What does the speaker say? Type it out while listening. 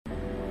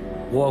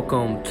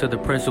Welcome to the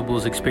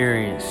Principles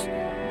Experience.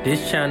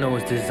 This channel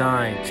is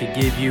designed to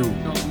give you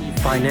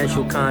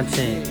financial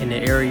content in the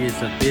areas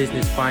of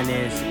business,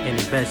 finance, and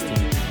investing,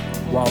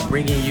 while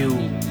bringing you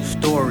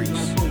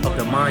stories of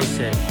the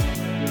mindset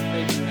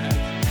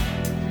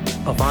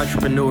of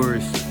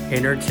entrepreneurs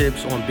and their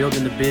tips on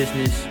building the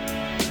business.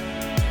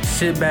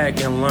 Sit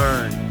back and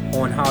learn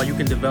on how you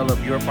can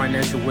develop your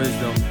financial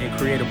wisdom and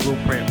create a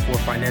blueprint for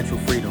financial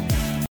freedom.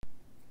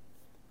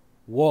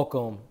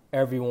 Welcome,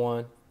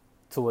 everyone,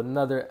 to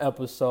another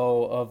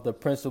episode of the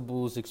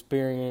Principles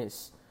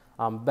Experience.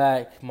 I'm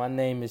back. My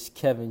name is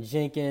Kevin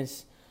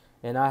Jenkins,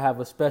 and I have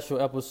a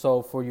special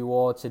episode for you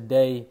all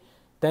today.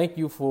 Thank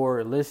you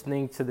for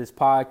listening to this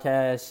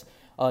podcast.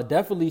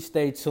 Definitely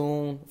stay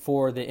tuned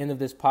for the end of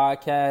this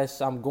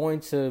podcast. I'm going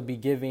to be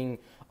giving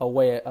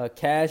away a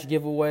cash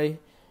giveaway.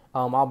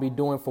 I'll be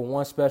doing for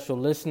one special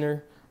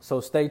listener, so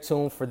stay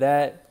tuned for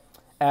that.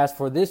 As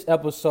for this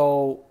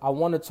episode, I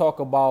want to talk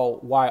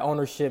about why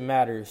ownership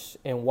matters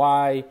and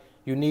why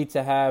you need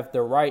to have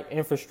the right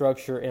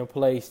infrastructure in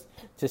place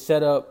to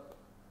set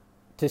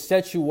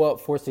you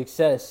up for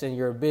success in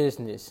your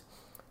business.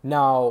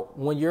 Now,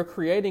 when you're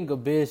creating a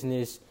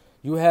business,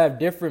 you have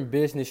different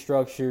business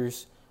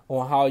structures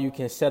on how you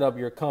can set up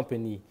your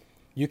company.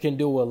 You can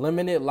do a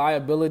limited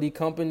liability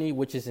company,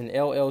 which is an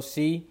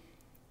LLC.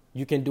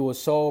 You can do a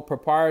sole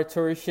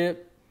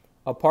proprietorship,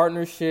 a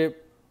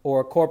partnership,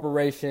 or a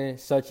corporation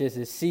such as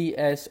a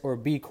CS or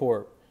B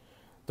Corp.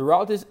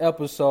 Throughout this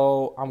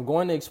episode, I'm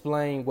going to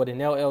explain what an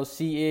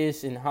LLC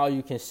is and how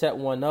you can set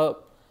one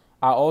up.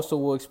 I also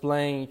will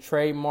explain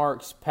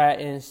trademarks,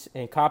 patents,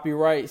 and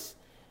copyrights.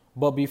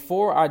 But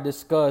before I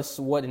discuss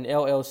what an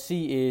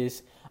LLC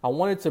is, I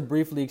wanted to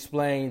briefly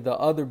explain the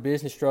other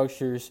business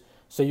structures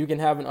so you can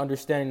have an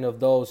understanding of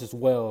those as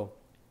well.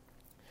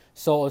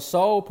 So a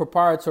sole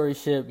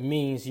proprietorship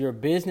means your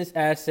business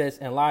assets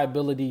and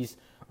liabilities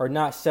are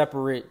not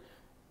separate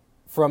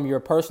from your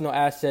personal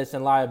assets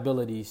and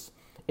liabilities.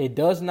 It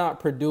does not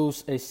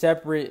produce a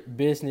separate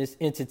business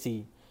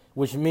entity,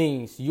 which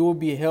means you will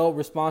be held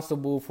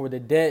responsible for the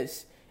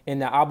debts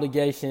and the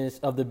obligations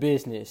of the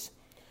business.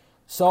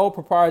 Sole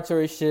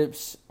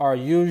proprietorships are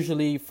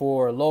usually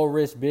for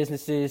low-risk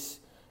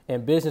businesses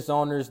and business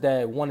owners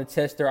that want to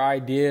test their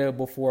idea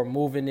before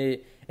moving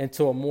it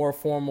into a more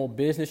formal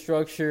business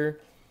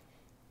structure.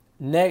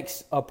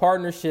 Next, a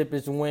partnership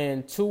is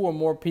when two or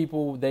more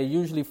people, they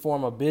usually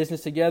form a business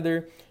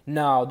together.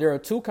 Now, there are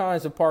two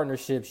kinds of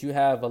partnerships. You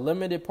have a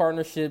limited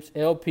partnerships,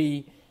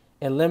 LP,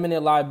 and limited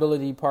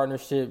liability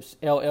partnerships,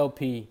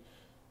 LLP.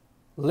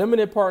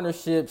 Limited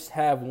partnerships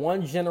have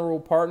one general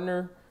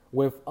partner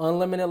with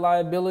unlimited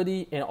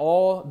liability, and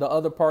all the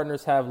other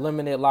partners have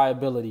limited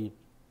liability.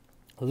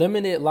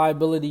 Limited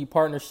liability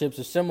partnerships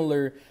are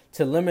similar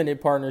to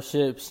limited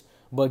partnerships,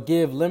 but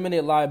give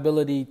limited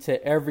liability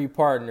to every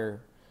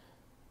partner.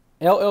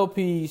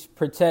 LLPs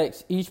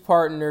protects each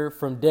partner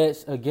from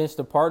debts against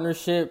the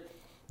partnership.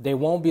 They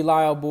won't be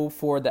liable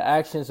for the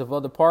actions of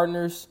other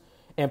partners.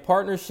 And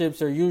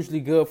partnerships are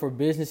usually good for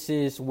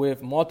businesses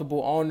with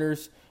multiple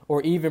owners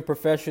or even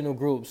professional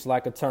groups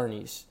like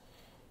attorneys.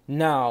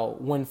 Now,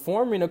 when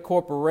forming a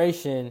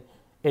corporation,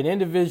 an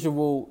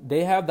individual,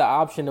 they have the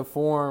option to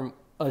form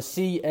a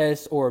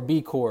CS or a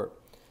B Corp.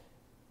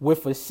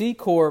 With a C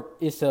Corp,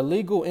 it's a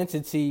legal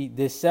entity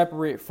that's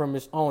separate from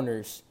its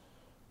owners.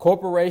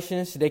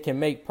 Corporations, they can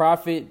make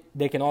profit,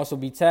 they can also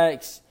be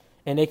taxed,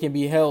 and they can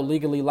be held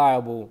legally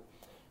liable.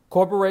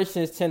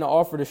 Corporations tend to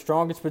offer the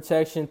strongest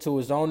protection to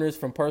its owners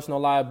from personal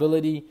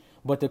liability,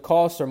 but the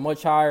costs are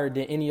much higher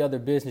than any other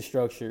business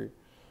structure.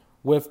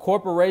 With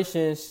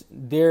corporations,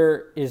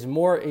 there is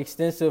more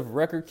extensive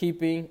record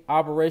keeping,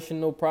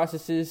 operational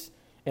processes,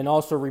 and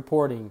also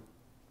reporting.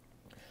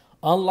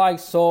 Unlike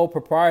sole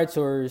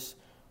proprietors,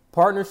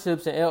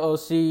 partnerships and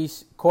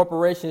LLCs,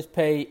 corporations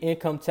pay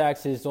income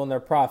taxes on their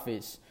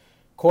profits.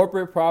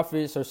 Corporate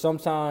profits are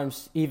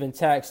sometimes even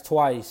taxed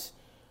twice.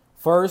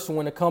 First,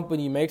 when a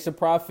company makes a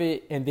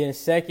profit, and then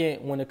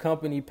second, when a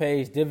company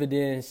pays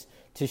dividends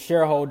to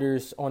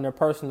shareholders on their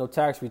personal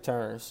tax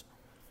returns.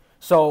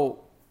 So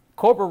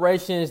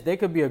corporations, they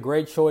could be a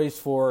great choice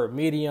for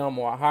medium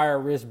or higher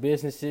risk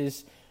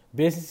businesses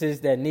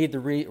that need to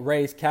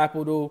raise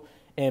capital,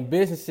 and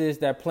businesses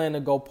that plan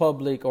to go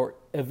public or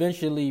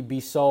eventually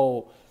be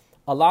sold.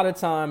 A lot of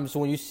times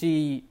when you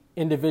see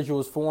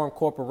individuals form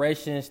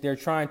corporations, they're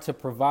trying to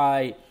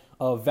provide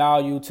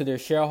value to their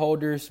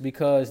shareholders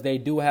because they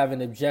do have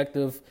an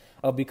objective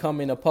of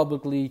becoming a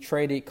publicly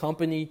traded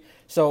company.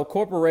 So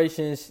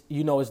corporations,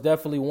 is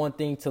definitely one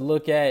thing to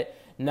look at.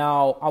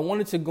 Now, I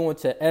wanted to go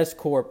into S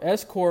Corp.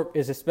 S Corp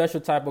is a special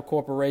type of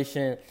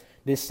corporation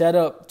that's set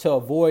up to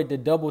avoid the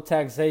double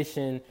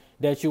taxation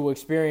that you will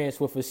experience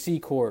with a C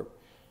Corp.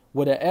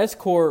 With an S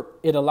Corp,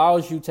 it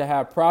allows you to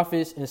have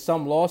profits and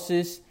some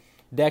losses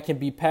that can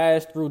be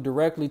passed through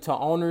directly to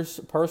owners'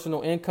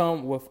 personal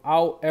income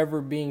without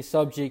ever being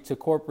subject to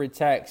corporate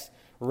tax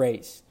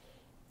rates.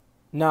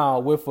 Now,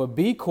 with a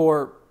B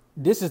Corp,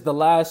 this is the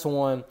last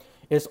one.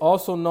 It's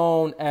also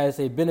known as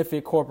a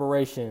benefit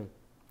corporation.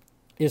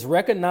 It's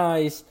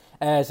recognized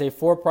as a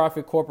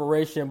for-profit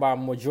corporation by a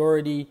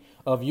majority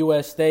of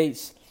U.S.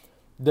 states.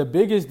 The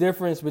biggest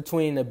difference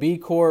between a B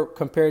Corp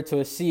compared to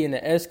a C and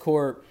an S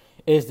Corp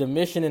is the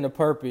mission and the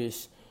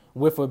purpose.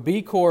 With a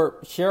B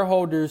Corp,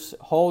 shareholders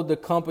hold the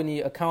company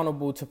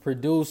accountable to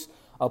produce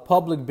a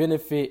public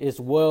benefit as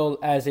well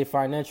as a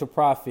financial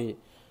profit.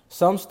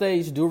 Some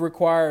states do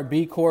require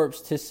B Corps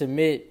to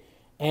submit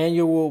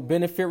annual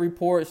benefit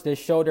reports that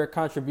show their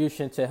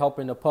contribution to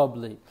helping the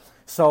public.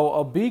 So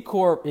a B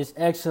Corp is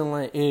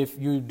excellent if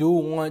you do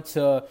want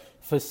to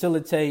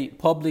facilitate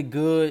public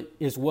good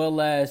as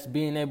well as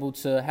being able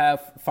to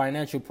have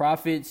financial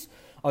profits.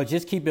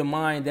 Just keep in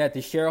mind that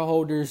the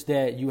shareholders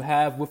that you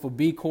have with a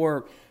B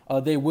Corp,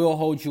 they will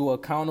hold you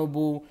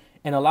accountable.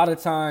 And a lot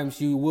of times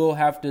you will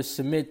have to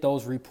submit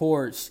those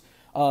reports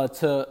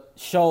to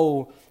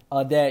show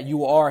that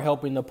you are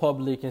helping the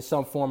public in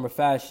some form or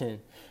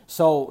fashion.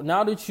 So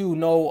now that you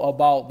know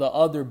about the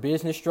other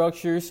business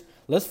structures,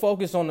 let's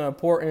focus on the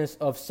importance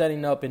of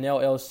setting up an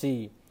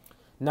LLC.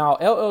 Now,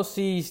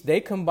 LLCs,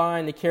 they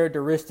combine the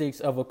characteristics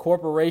of a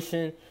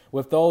corporation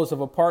with those of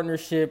a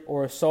partnership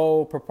or a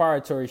sole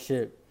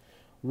proprietorship.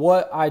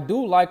 What I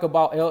do like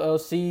about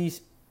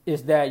LLCs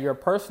is that your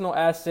personal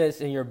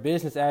assets and your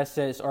business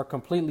assets are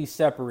completely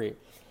separate.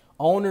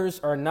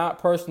 Owners are not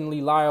personally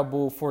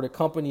liable for the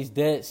company's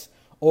debts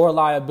or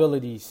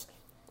liabilities.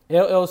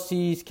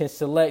 LLCs can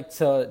select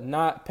to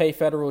not pay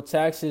federal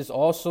taxes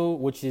also,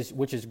 which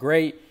is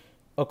great.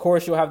 Of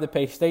course, you'll have to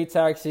pay state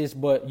taxes,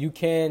 but you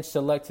can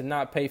select to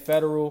not pay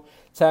federal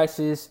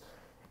taxes.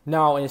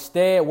 Now,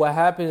 instead, what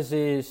happens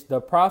is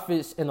the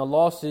profits and the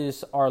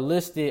losses are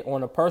listed on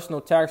the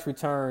personal tax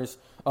returns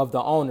of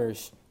the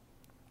owners.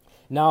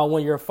 Now,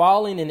 when you're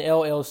filing an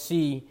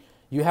LLC,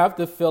 you have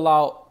to fill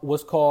out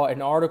what's called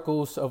an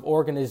articles of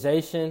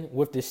organization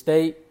with the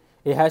state.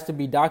 It has to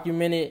be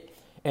documented.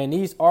 And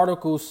these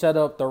articles set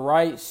up the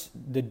rights,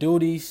 the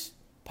duties,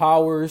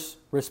 powers,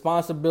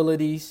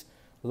 responsibilities,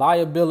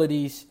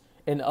 liabilities,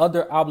 and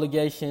other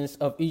obligations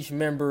of each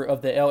member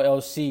of the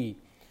LLC.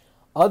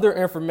 Other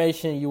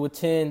information you will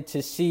tend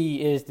to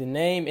see is the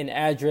name and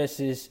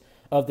addresses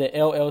of the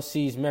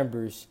LLC's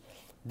members,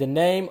 the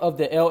name of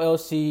the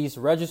LLC's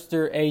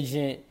registered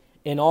agent,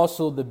 and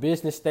also the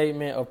business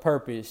statement of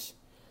purpose.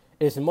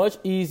 It's much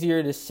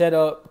easier to set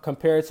up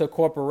compared to a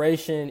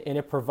corporation, and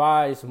it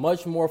provides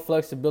much more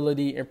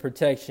flexibility and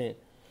protection.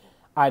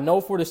 I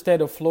know for the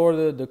state of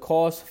Florida, the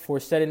cost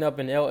for setting up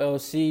an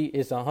LLC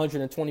is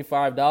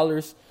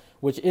 $125,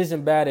 which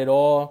isn't bad at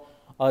all.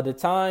 The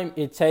time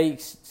it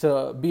takes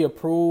to be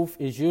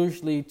approved is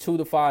usually 2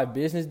 to 5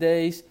 business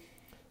days.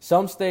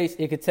 Some states,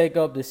 it could take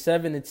up to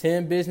 7 to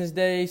 10 business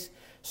days.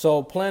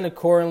 So plan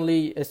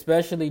accordingly,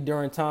 especially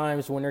during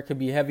times when there could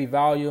be heavy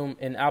volume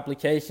in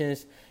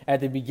applications at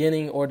the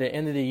beginning or the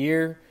end of the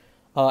year.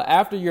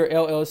 After your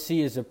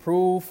LLC is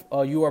approved,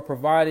 you are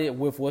provided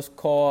with what's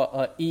called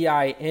an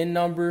EIN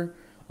number,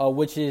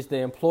 which is the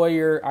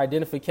employer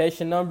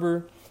identification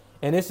number.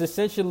 And it's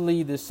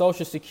essentially the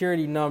social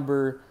security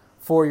number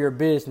for your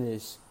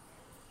business.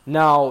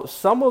 Now,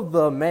 some of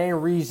the main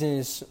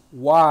reasons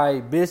why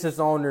business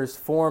owners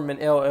form an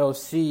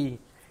LLC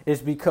is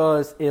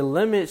because it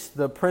limits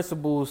the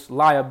principal's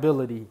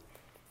liability.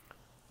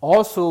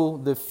 Also,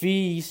 the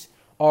fees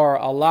are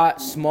a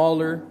lot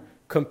smaller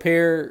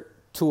compared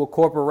to a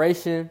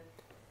corporation,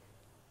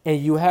 and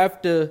you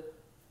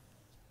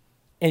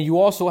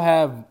also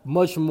have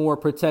much more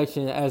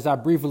protection, as I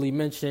briefly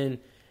mentioned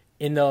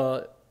in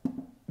the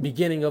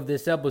beginning of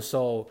this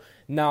episode.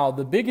 Now,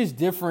 the biggest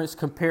difference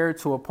compared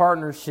to a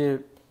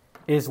partnership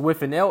is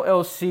with an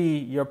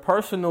LLC, your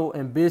personal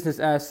and business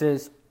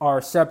assets are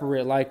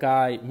separate, like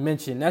I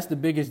mentioned. That's the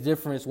biggest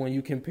difference when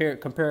you compare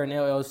an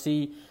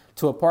LLC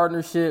to a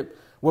partnership.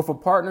 With a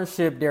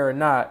partnership, they're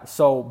not.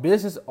 So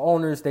business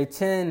owners, they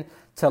tend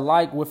to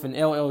like with an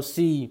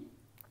LLC,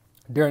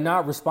 they're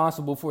not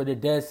responsible for the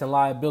debts and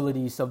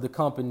liabilities of the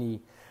company.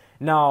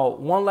 Now,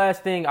 one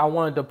last thing I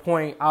wanted to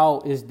point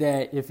out is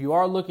that if you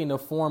are looking to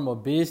form a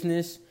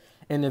business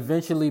and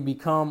eventually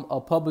become a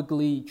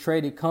publicly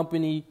traded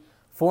company,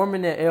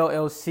 forming an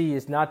LLC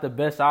is not the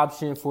best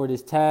option for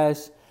this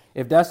task.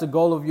 If that's a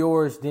goal of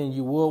yours, then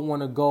you will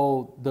want to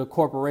go the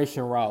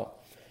corporation route.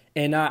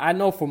 And I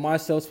know for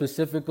myself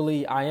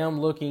specifically,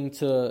 I'm looking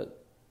to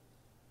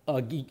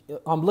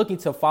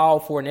file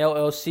for an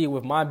LLC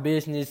with my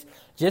business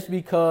just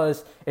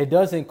because it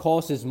doesn't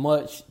cost as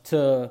much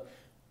to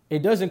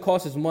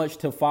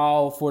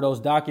file for those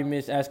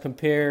documents as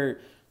compared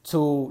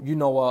to,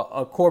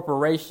 a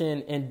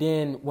corporation. And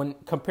then when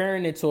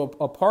comparing it to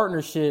a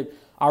partnership,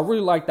 I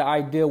really like the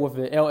idea with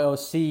an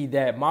LLC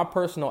that my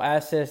personal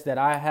assets that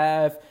I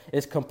have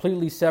is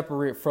completely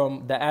separate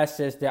from the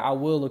assets that I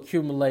will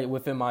accumulate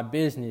within my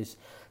business.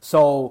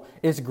 So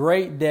it's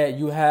great that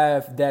you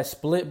have that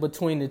split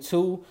between the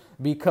two,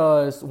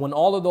 because when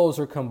all of those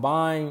are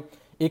combined,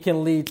 it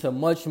can lead to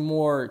much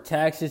more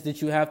taxes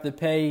that you have to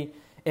pay,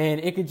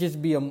 and it could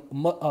just be a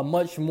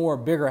much more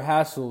bigger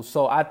hassle.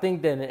 So I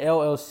think that an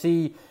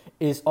LLC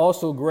is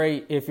also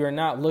great if you're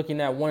not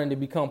looking at wanting to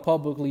become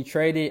publicly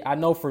traded. I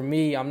know for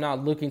me, I'm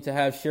not looking to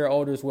have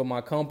shareholders with my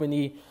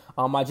company.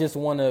 I just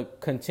want to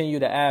continue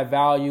to add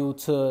value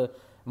to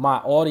my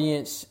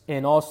audience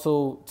and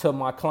also to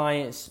my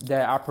clients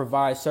that I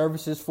provide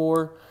services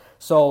for.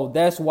 So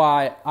that's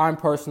why I'm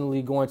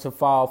personally going to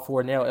file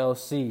for an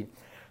LLC.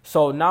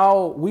 So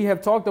now we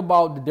have talked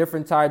about the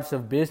different types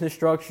of business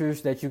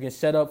structures that you can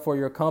set up for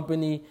your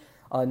company.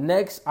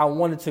 Next, I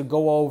wanted to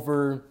go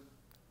over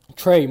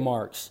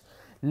trademarks.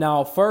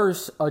 Now,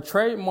 first, a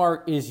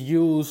trademark is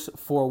used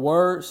for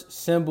words,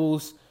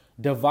 symbols,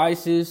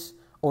 devices,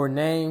 or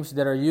names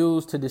that are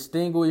used to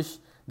distinguish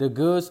the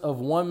goods of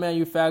one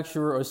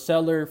manufacturer or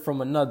seller from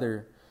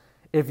another.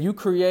 If you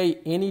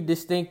create any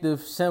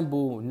distinctive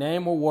symbol,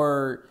 name, or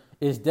word,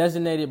 is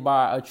designated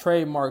by a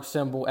trademark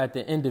symbol at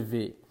the end of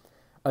it.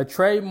 A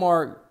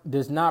trademark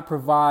does not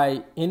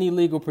provide any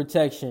legal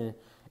protection.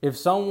 If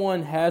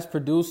someone has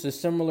produced a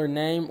similar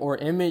name or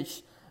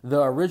image,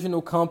 the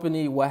original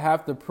company will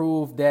have to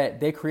prove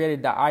that they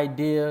created the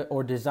idea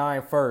or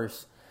design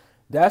first.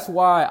 That's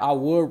why I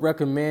would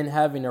recommend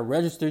having a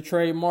registered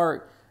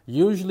trademark.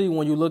 Usually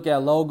when you look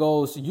at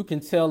logos, you can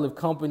tell if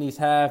companies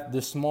have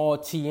the small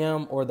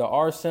TM or the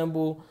R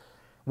symbol.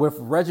 With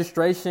a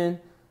registration,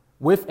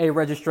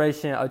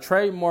 a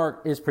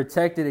trademark is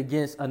protected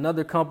against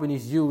another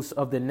company's use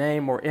of the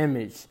name or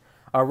image.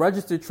 A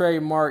registered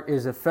trademark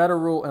is a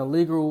federal and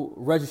legal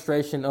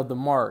registration of the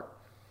mark.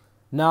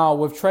 Now,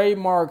 with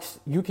trademarks,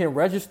 you can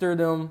register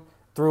them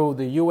through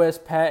the U.S.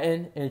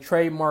 Patent and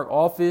Trademark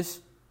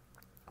Office.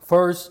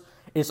 First,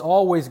 it's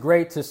always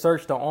great to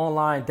search the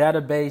online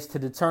database to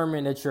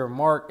determine that your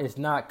mark is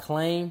not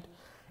claimed.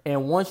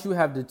 And once you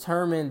have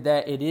determined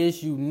that it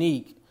is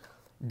unique,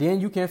 then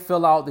you can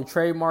fill out the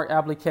trademark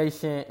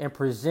application and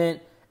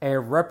present a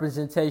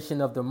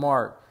representation of the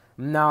mark.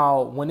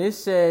 Now, when it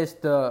says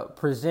to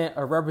present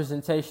a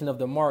representation of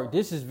the mark,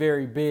 this is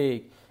very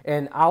big.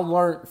 And I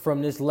learned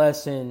from this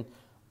lesson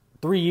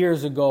 3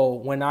 years ago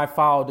when I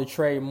filed the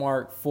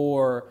trademark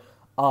for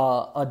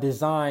a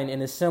design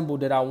and a symbol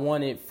that I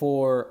wanted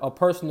for a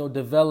personal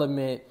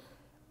development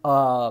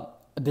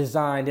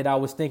design that I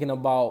was thinking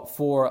about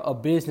for a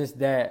business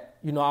that,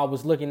 I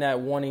was looking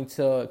at wanting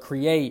to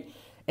create.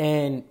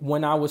 And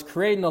when I was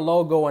creating the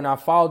logo and I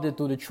filed it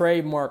through the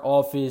trademark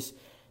office,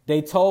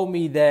 they told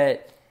me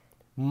that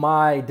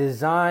my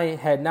design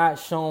had not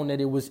shown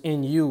that it was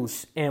in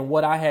use. And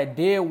what I had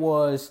did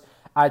was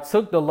I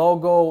took the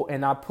logo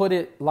and I put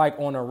it like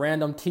on a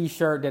random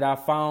t-shirt that I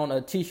found,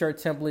 a t-shirt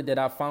template that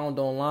I found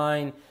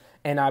online.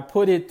 And I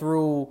put it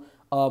through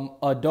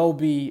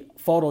Adobe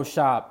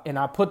Photoshop and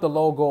I put the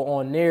logo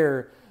on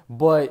there.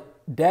 But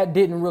that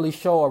didn't really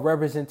show a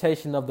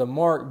representation of the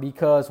mark,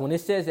 because when it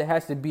says it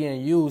has to be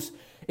in use,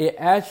 it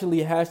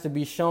actually has to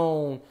be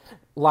shown,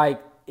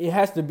 like it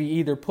has to be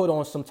either put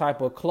on some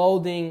type of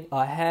clothing,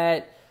 a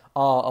hat,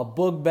 a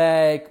book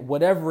bag,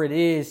 whatever it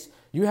is.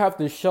 You have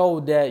to show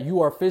that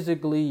you are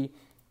physically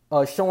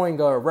showing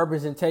a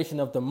representation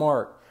of the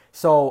mark.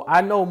 So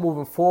I know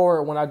moving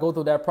forward, when I go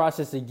through that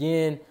process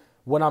again,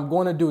 what I'm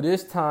going to do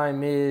this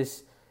time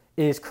is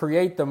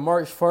create the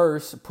merch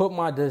first, put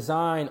my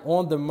design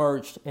on the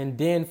merch, and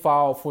then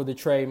file for the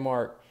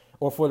trademark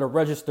or for the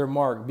register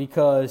mark.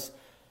 Because,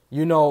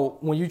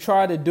 when you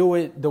try to do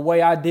it the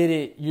way I did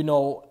it,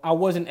 I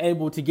wasn't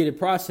able to get it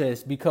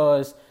processed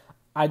because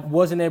I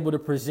wasn't able to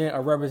present a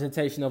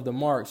representation of the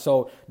mark.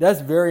 So that's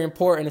very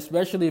important,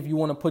 especially if you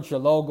want to put your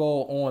logo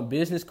on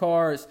business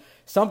cards.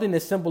 Something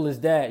as simple as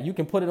that. You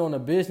can put it on a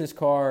business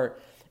card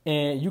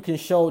and you can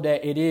show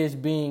that it is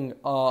being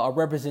a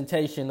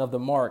representation of the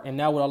mark. And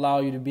that would allow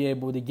you to be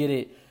able to get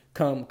it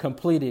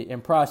completed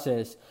and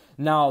processed.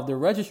 Now, the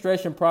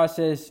registration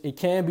process, it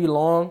can be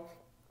long.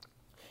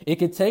 It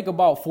could take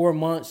about 4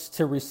 months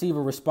to receive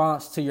a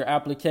response to your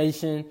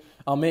application.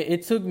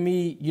 It took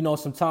me,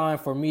 some time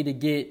for me to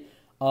get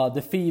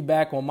the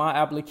feedback on my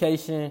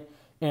application.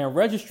 And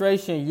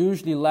registration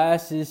usually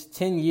lasts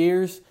 10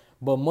 years,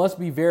 but must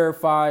be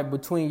verified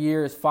between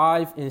years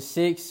 5 and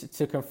 6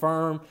 to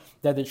confirm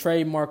that the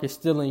trademark is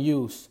still in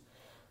use.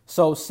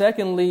 So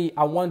secondly,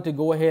 I wanted to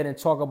go ahead and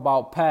talk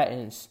about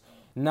patents.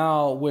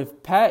 Now,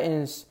 with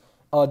patents,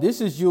 this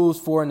is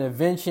used for an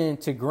invention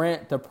to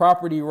grant the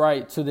property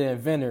right to the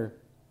inventor.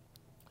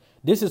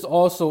 This is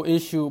also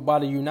issued by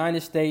the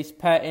United States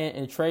Patent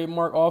and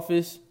Trademark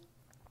Office.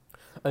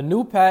 A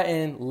new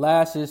patent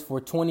lasts for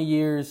 20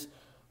 years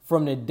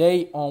from the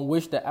date on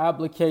which the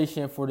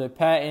application for the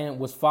patent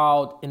was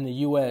filed in the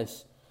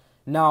U.S.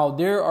 Now,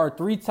 there are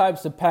 3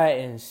 types of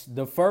patents.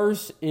 The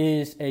first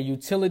is a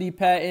utility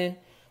patent,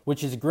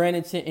 which is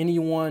granted to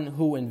anyone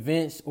who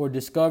invents or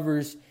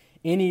discovers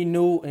any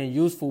new and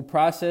useful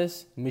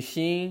process,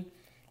 machine,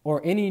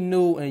 or any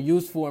new and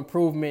useful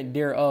improvement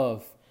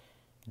thereof.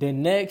 The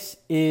next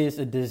is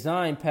a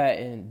design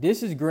patent.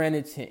 This is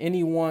granted to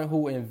anyone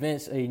who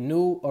invents a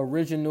new,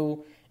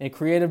 original, and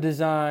creative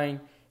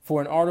design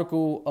for an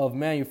article of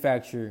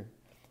manufacture.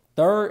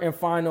 Third and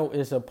final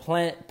is a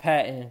plant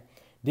patent.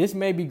 This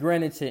may be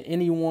granted to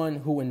anyone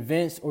who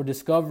invents or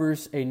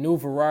discovers a new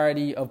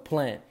variety of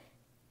plant.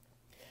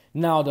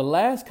 Now, the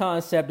last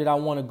concept that I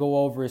want to go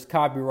over is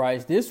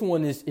copyrights. This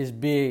one is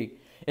big,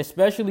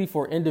 especially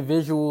for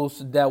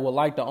individuals that would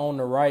like to own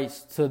the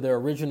rights to the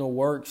original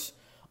works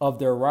of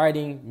their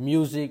writing,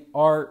 music,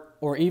 art,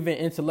 or even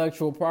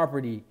intellectual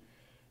property.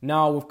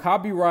 Now, with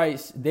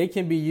copyrights, they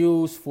can be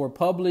used for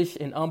published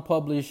and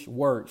unpublished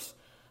works.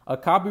 A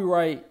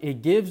copyright,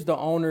 it gives the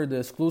owner the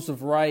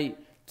exclusive right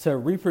to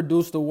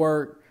reproduce the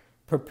work,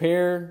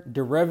 prepare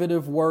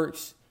derivative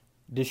works,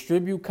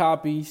 distribute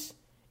copies,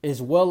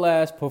 as well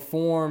as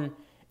perform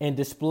and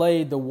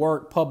display the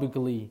work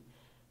publicly.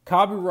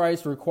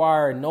 Copyrights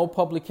require no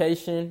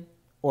publication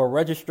or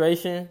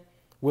registration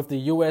with the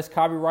U.S.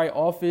 Copyright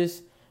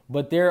Office,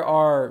 but there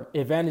are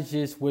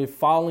advantages with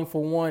filing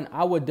for one.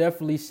 I would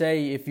definitely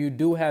say if you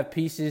do have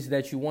pieces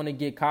that you want to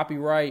get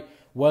copyright,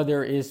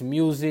 whether it's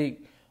music,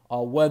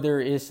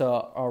 whether it's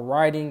a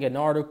writing, an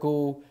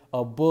article,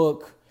 a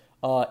book,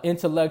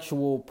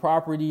 intellectual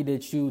property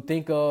that you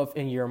think of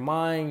in your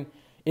mind,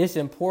 it's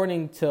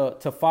important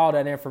to file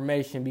that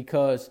information,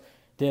 because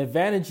the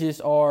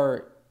advantages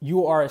are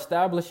you are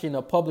establishing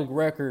a public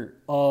record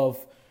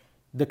of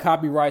the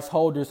copyright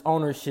holder's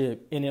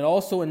ownership, and it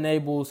also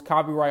enables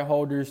copyright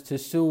holders to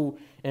sue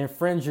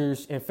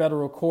infringers in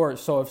federal court.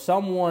 So if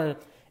someone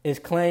is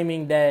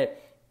claiming that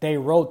they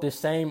wrote the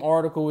same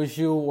article as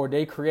you, or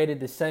they created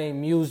the same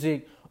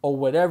music, or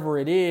whatever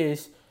it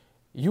is,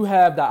 you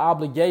have the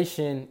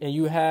obligation and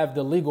you have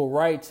the legal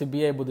right to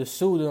be able to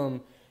sue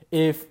them.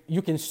 If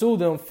you can sue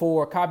them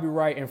for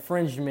copyright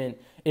infringement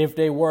if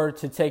they were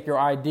to take your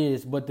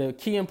ideas. But the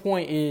key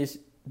point is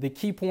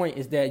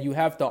that you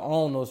have to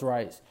own those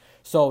rights.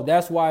 So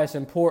that's why it's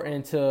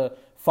important to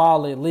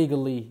file it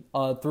legally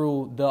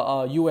through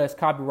the U.S.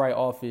 Copyright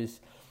Office.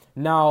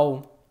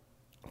 Now,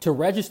 to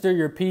register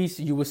your piece,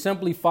 you would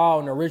simply file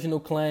an original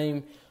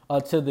claim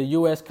to the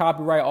U.S.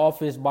 Copyright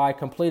Office by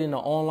completing an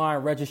online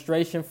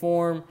registration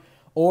form,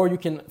 or you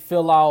can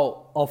fill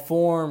out a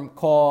form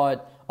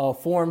called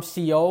Form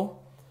CO.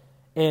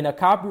 And a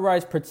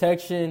copyright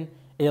protection,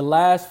 it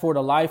lasts for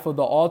the life of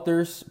the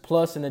authors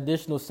plus an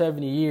additional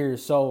 70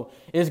 years. So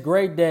it's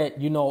great that,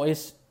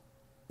 it's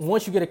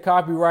once you get it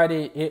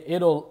copyrighted,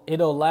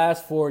 it'll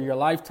last for your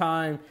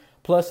lifetime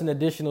plus an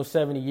additional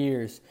 70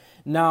 years.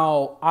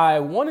 Now, I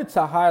wanted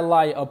to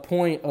highlight a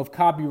point of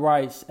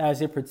copyrights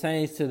as it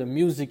pertains to the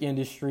music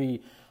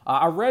industry.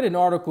 I read an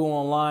article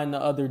online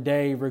the other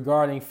day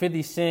regarding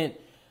 50 Cent.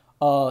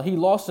 He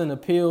lost an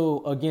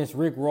appeal against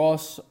Rick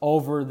Ross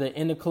over the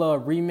In the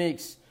Club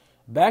remix.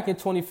 Back in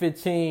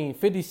 2015,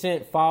 50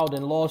 Cent filed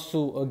a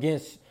lawsuit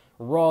against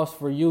Ross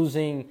for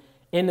using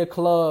In the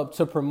Club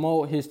to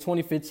promote his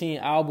 2015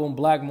 album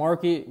Black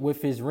Market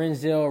with his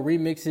Renzel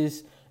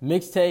Remixes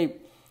mixtape.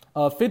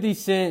 50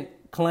 Cent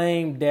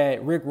claimed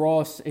that Rick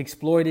Ross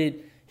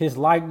exploited his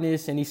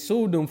likeness, and he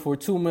sued him for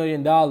 $2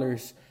 million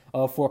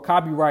for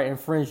copyright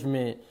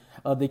infringement.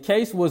 The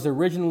case was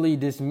originally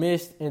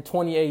dismissed in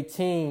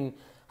 2018.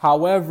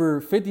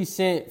 However, 50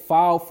 Cent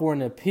filed for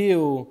an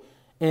appeal,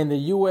 and the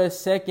U.S.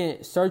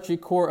 Second Circuit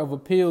Court of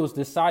Appeals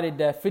decided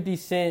that 50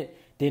 Cent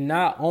did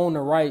not own the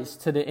rights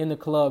to the In the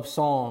Club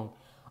song.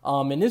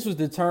 And this was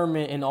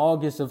determined in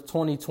August of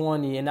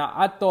 2020. And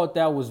I thought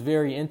that was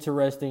very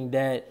interesting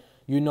that,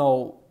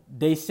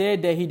 they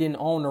said that he didn't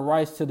own the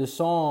rights to the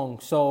song.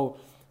 So,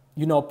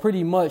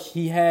 pretty much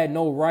he had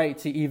no right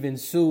to even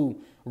sue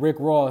Rick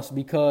Ross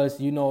because,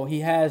 he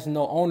has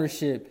no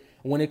ownership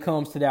when it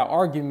comes to that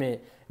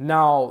argument.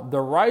 Now,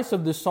 the rights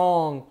of the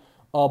song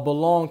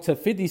belong to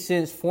 50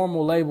 Cent's former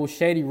label,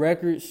 Shady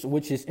Records,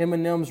 which is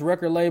Eminem's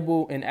record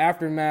label, and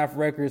Aftermath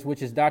Records,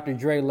 which is Dr.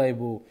 Dre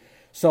label.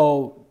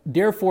 So,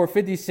 therefore,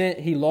 50 Cent,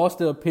 he lost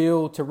the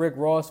appeal to Rick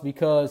Ross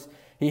because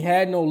he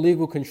had no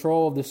legal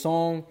control of the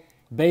song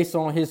based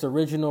on his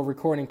original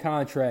recording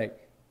contract.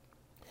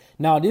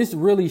 Now, this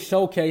really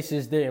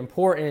showcases the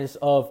importance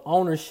of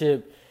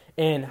ownership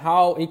and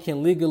how it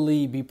can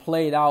legally be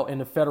played out in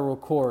the federal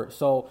court.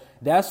 So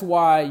that's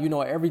why,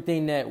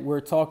 everything that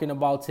we're talking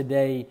about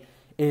today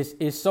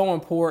is so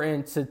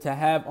important to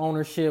have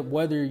ownership,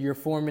 whether you're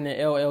forming an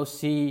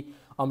LLC,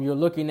 you're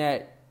looking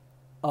at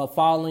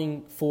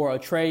filing for a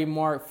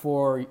trademark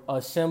for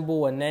a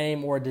symbol, a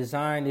name, or a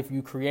design. If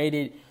you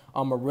created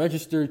a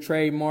registered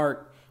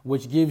trademark,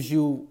 which gives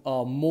you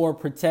more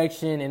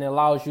protection and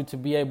allows you to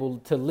be able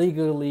to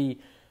legally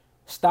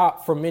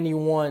stop from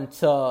anyone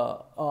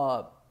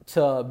to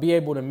be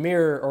able to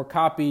mirror or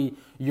copy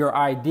your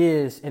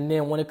ideas. And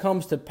then when it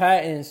comes to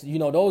patents,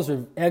 those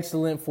are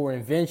excellent for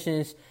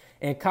inventions.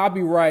 And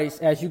copyrights,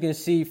 as you can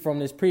see from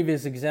this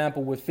previous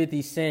example with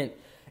 50 Cent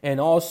and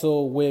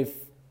also with,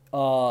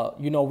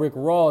 Rick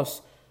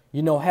Ross,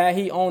 had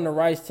he owned the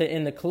rights to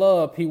In the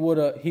Club, he would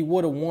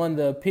have won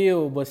the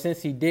appeal. But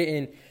since he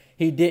didn't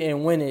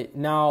win it.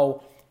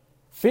 Now,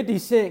 50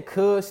 Cent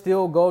could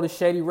still go to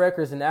Shady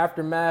Records and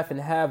Aftermath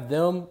and have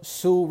them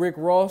sue Rick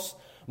Ross.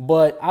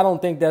 But I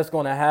don't think that's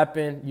going to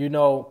happen,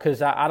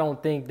 because I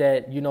don't think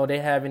that, they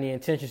have any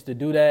intentions to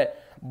do that.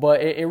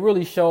 But it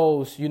really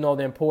shows, the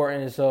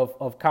importance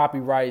of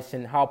copyrights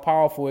and how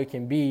powerful it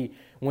can be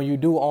when you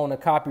do own the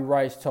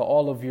copyrights to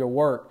all of your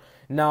work.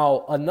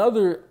 Now,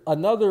 another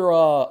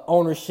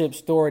ownership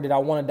story that I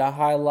wanted to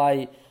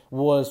highlight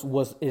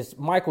is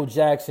Michael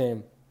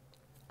Jackson.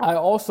 I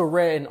also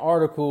read an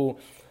article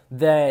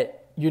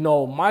that,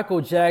 Michael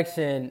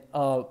Jackson,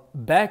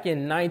 back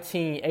in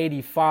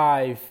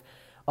 1985,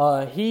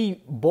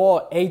 he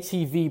bought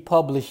ATV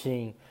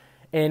Publishing.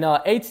 And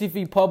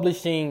ATV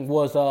Publishing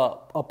was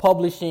a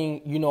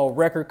publishing,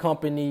 record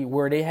company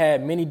where they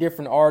had many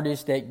different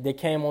artists that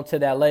came onto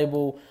that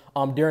label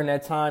during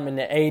that time in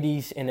the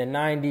 80s and the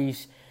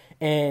 90s.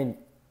 And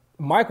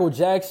Michael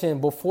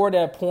Jackson, before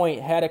that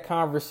point, had a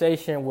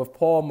conversation with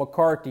Paul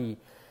McCartney.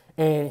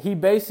 And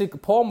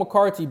Paul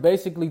McCartney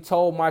basically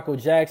told Michael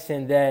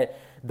Jackson that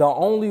the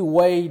only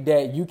way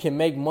that you can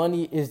make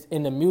money is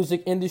in the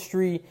music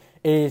industry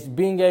is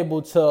being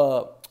able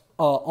to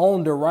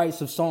own the rights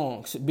of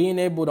songs, being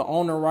able to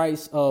own the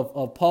rights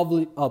of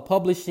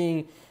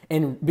publishing,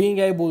 and being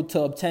able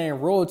to obtain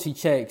royalty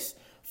checks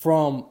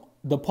from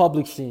the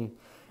publishing.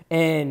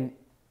 And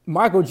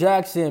Michael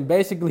Jackson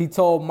basically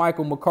told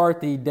Michael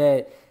McCarthy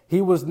that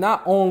he was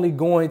not only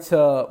going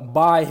to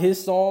buy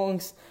his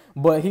songs,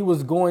 but he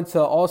was going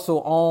to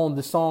also own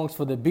the songs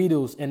for the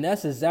Beatles. And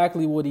that's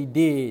exactly what he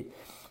did.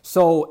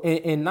 So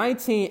in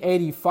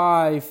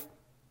 1985,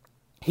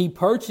 he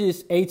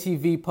purchased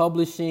ATV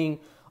Publishing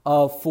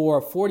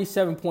for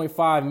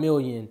 $47.5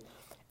 million,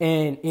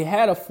 and it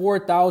had a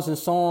 4,000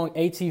 song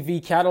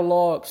ATV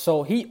catalog.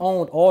 So he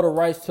owned all the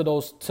rights to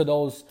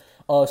those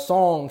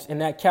songs in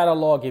that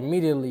catalog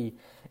immediately.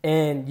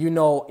 And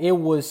it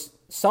was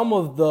some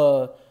of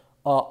the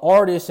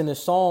artists and the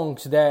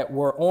songs that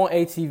were on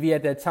ATV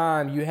at that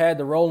time. You had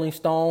the Rolling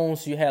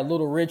Stones, you had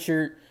Little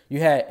Richard, you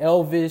had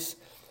Elvis,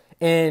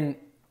 and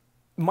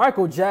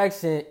Michael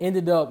Jackson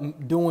ended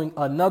up doing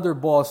another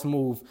boss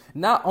move.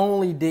 Not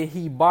only did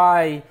he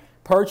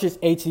purchase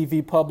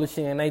ATV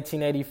Publishing in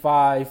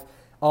 1985,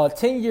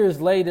 10 years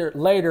later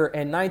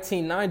in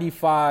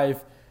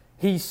 1995,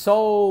 he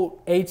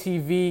sold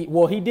ATV.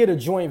 Well, he did a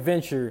joint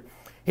venture.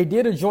 He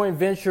did a joint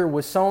venture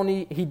with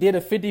Sony. He did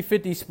a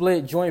 50-50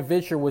 split joint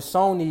venture with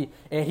Sony,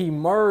 and he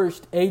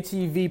merged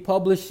ATV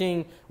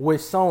Publishing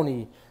with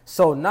Sony.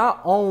 So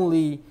not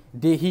only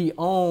did he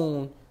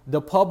own the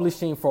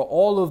publishing for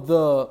all of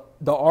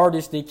the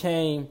artists that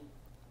came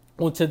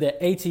onto the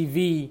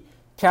ATV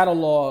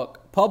catalog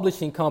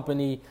publishing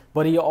company,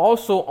 but he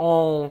also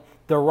owned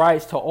the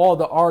rights to all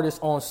the artists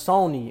on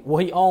Sony. Well,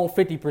 he owned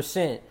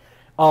 50%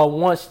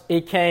 once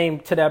it came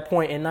to that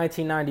point in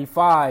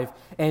 1995,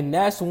 and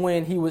that's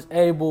when he was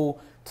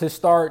able to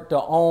start to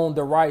own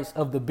the rights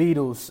of the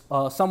Beatles,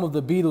 some of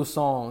the Beatles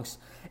songs.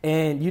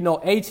 And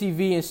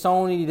ATV and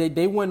Sony,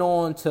 they went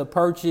on to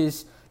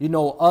purchase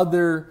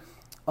other.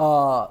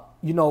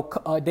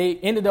 They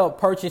ended up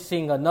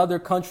purchasing another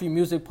country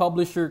music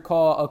publisher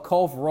called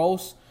Akov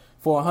Rose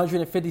for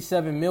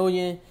 $157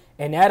 million,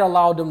 and that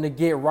allowed them to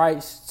get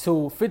rights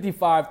to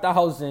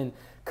 55,000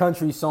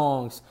 country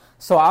songs.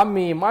 So I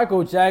mean,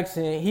 Michael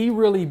Jackson, he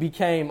really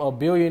became a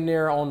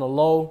billionaire on the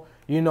low.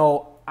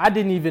 I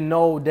didn't even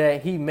know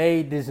that he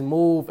made this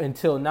move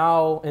until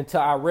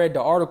I read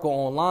the article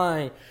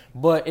online.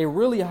 But it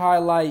really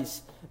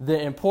highlights the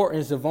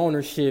importance of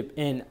ownership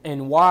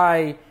and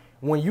why,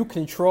 when you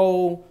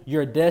control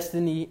your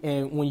destiny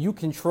and when you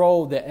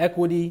control the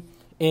equity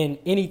in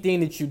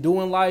anything that you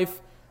do in life,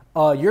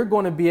 you're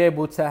going to be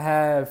able to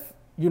have,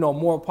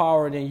 more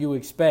power than you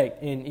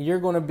expect. And you're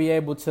going to be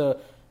able to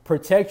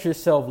protect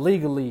yourself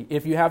legally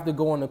if you have to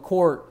go into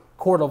court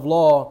of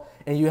law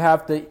and you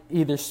have to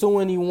either sue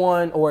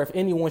anyone, or if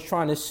anyone's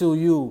trying to sue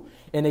you,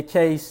 in the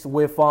case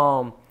with,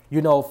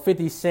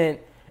 50 Cent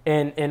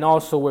and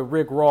also with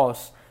Rick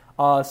Ross.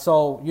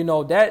 So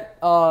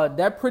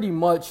that pretty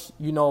much,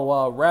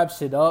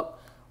 wraps it up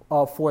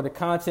for the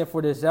content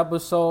for this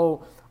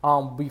episode.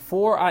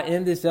 Before I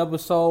end this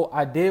episode,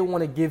 I did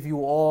want to give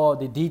you all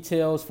the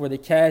details for the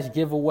cash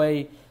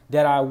giveaway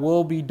that I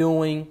will be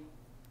doing,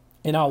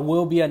 and I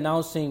will be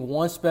announcing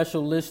one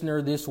special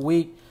listener this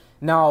week.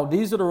 Now,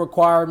 these are the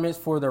requirements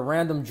for the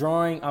random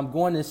drawing. I'm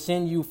going to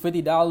send you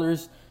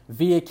 $50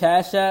 via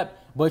Cash App,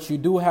 but you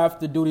do have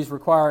to do these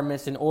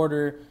requirements in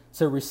order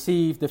to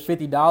receive the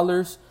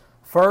 $50.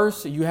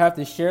 First, you have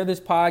to share this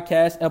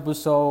podcast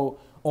episode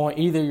on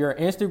either your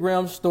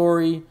Instagram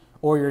story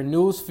or your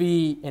news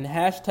feed and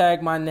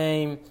hashtag my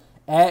name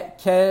at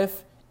Kev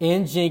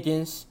N.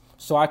 Jenkins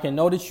so I can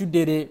know that you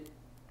did it.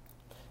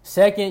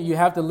 Second, you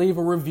have to leave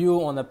a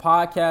review on the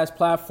podcast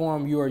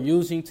platform you are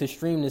using to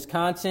stream this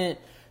content.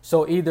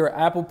 So either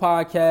Apple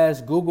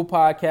Podcasts, Google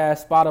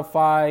Podcasts,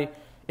 Spotify,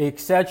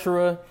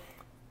 etc.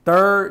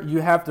 Third,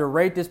 you have to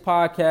rate this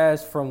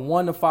podcast from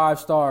 1 to 5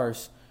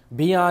 stars.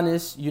 Be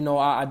honest.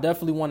 I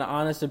definitely want an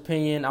honest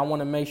opinion. I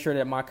want to make sure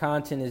that my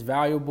content is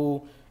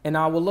valuable. And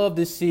I would love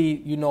to see,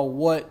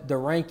 what the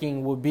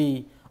ranking would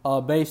be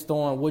based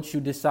on what you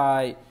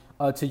decide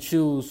to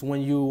choose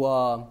when you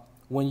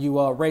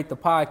rate the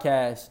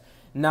podcast.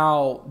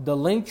 Now, the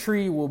link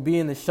tree will be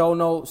in the show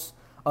notes,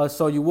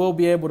 so you will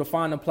be able to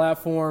find the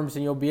platforms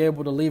and you'll be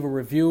able to leave a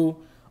review.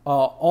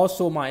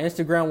 Also, my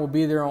Instagram will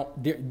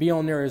be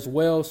on there as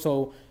well,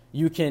 so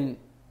you can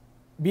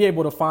be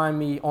able to find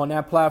me on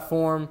that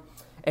platform.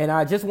 And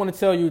I just want to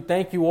tell you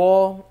thank you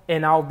all,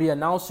 and I'll be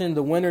announcing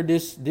the winner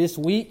this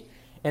week,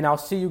 and I'll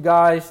see you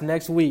guys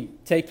next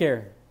week. Take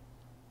care.